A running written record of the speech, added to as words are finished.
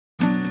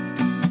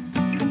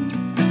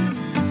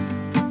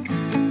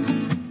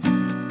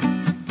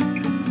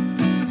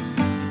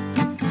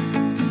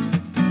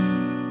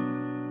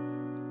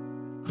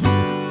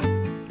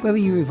Whether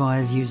you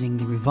revise using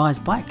the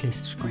revised bike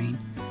list screen,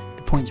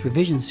 the points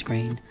revision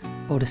screen,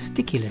 or the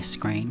sticky list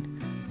screen,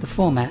 the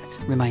format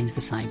remains the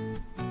same.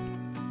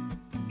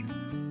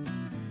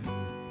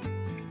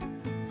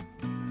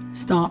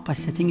 Start by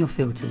setting your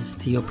filters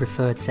to your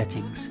preferred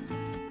settings.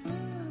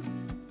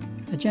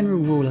 A general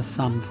rule of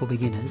thumb for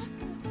beginners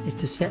is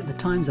to set the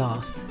times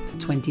asked to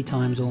 20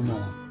 times or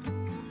more.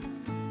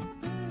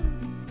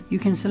 You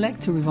can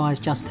select to revise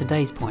just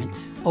today's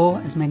points or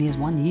as many as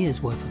 1 year's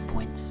worth of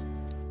points.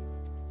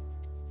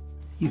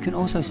 You can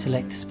also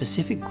select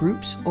specific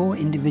groups or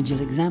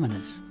individual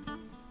examiners.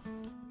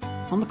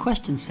 On the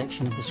questions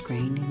section of the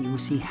screen, you will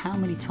see how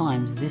many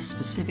times this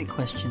specific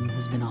question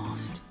has been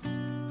asked.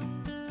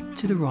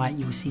 To the right,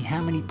 you will see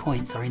how many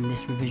points are in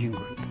this revision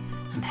group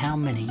and how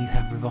many you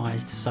have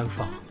revised so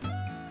far.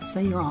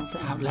 Say your answer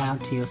out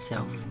loud to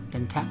yourself,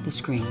 then tap the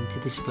screen to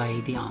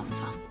display the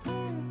answer.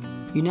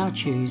 You now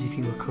choose if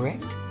you were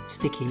correct,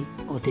 sticky,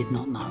 or did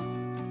not know.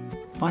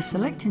 By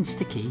selecting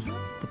sticky,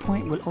 the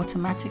point will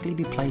automatically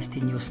be placed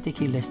in your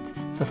sticky list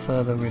for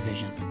further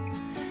revision.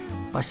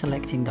 By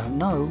selecting don't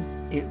know,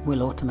 it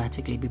will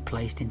automatically be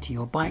placed into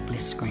your bike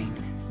list screen,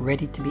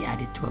 ready to be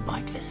added to a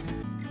bike list.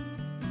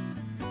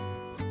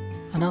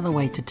 Another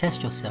way to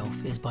test yourself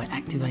is by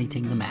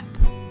activating the map.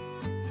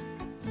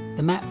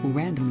 The map will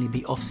randomly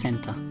be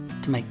off-center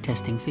to make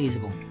testing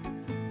feasible.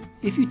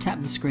 If you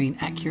tap the screen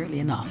accurately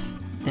enough,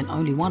 then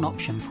only one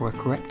option for a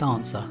correct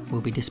answer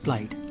will be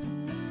displayed.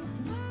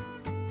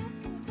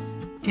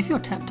 If your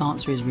tapped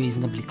answer is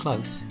reasonably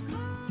close,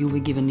 you will be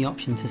given the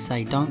option to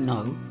say don't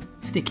know,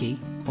 sticky,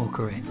 or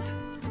correct.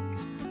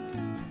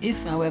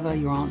 If, however,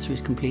 your answer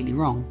is completely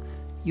wrong,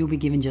 you'll be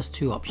given just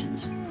two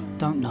options,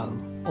 don't know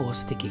or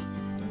sticky.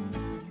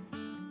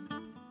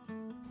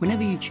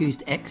 Whenever you choose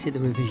to exit the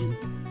revision,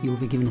 you will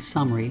be given a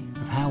summary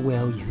of how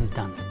well you have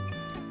done.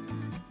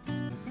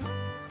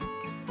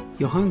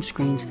 Your home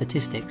screen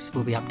statistics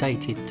will be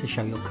updated to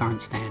show your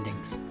current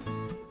standings.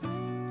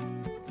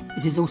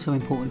 It is also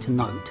important to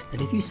note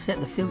that if you set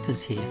the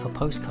filters here for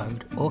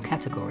postcode or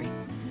category,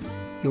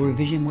 your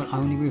revision will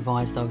only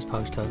revise those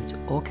postcodes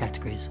or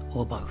categories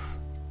or both.